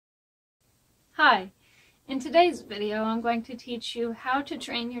Hi, in today's video I'm going to teach you how to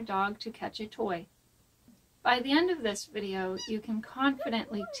train your dog to catch a toy. By the end of this video, you can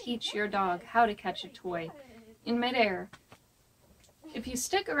confidently teach your dog how to catch a toy in midair. If you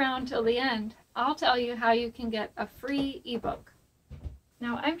stick around till the end, I'll tell you how you can get a free ebook.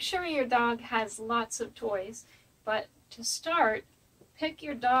 Now, I'm sure your dog has lots of toys, but to start, pick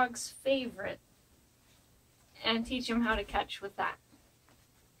your dog's favorite and teach him how to catch with that.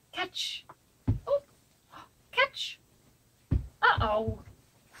 Catch! Oh! Catch! Uh-oh!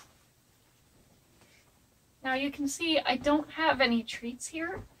 Now you can see I don't have any treats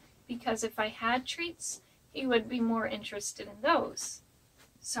here, because if I had treats, he would be more interested in those.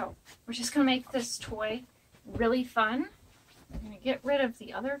 So, we're just going to make this toy really fun. We're going to get rid of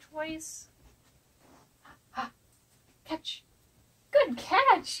the other toys. Catch! Good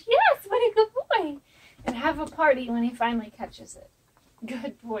catch! Yes, what a good boy! And have a party when he finally catches it.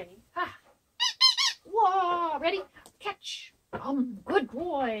 Good boy. Ha! Whoa! Ready? Catch! Good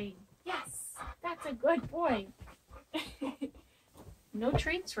boy! Yes! That's a good boy! No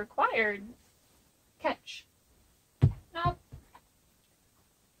treats required. Catch. Nope.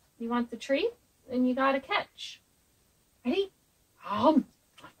 You want the treat? Then you gotta catch. Ready?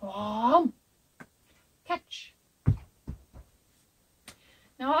 Catch.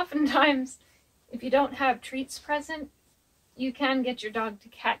 Now oftentimes, if you don't have treats present, you can get your dog to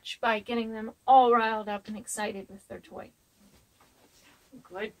catch by getting them all riled up and excited with their toy.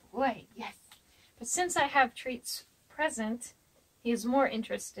 Good boy, yes. But since I have treats present, he is more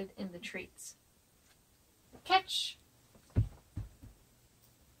interested in the treats. Catch!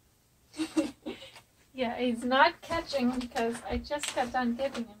 Yeah, he's not catching because I just got done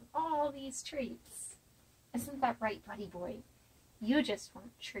giving him all these treats. Isn't that right, buddy boy? You just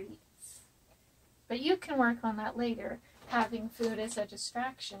want treats. But you can work on that later, having food as a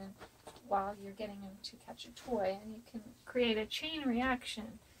distraction while you're getting him to catch a toy, and you can create a chain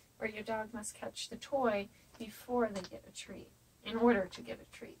reaction where your dog must catch the toy before they get a treat, in order to get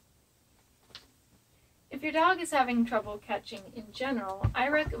a treat. If your dog is having trouble catching in general, I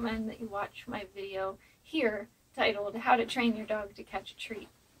recommend that you watch my video here titled How to Train Your Dog to Catch a Treat.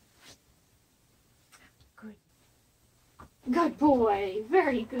 Good. Good boy.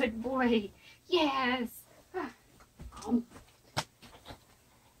 Very good boy. Yes.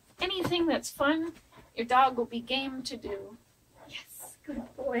 Anything that's fun, your dog will be game to do. Yes. Good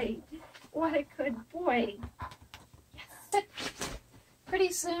boy. What a good boy. Yes.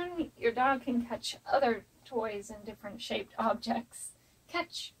 Pretty soon, your dog can catch other toys and different shaped objects.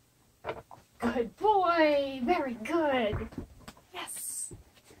 Catch. Good boy. Very good. Yes.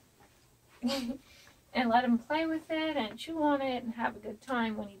 And let him play with it and chew on it and have a good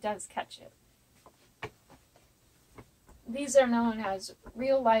time when he does catch it. These are known as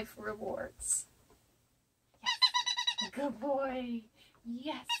real-life rewards. Yes. Good boy.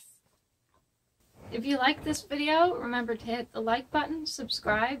 Yes. If you like this video, remember to hit the like button,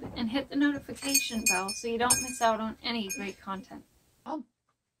 subscribe, and hit the notification bell so you don't miss out on any great content.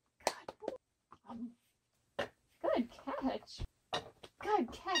 Good catch.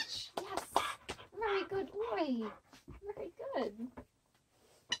 Good catch. Yes. Very good boy. Very good.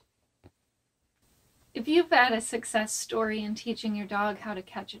 If you've had a success story in teaching your dog how to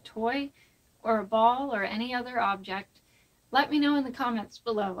catch a toy, or a ball, or any other object, let me know in the comments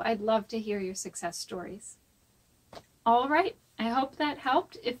below. I'd love to hear your success stories. Alright, I hope that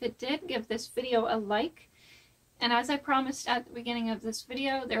helped. If it did, give this video a like. And as I promised at the beginning of this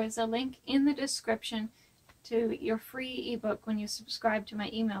video, there is a link in the description to your free ebook when you subscribe to my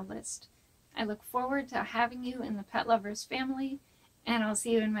email list. I look forward to having you in the Pet Lovers family, and I'll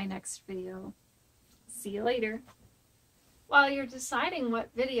see you in my next video. See you later. While you're deciding what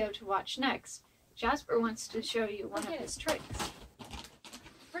video to watch next, Jasper wants to show you one of his tricks.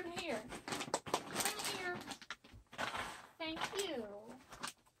 Bring here. Bring here. Thank you.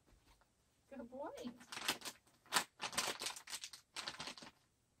 Good boy.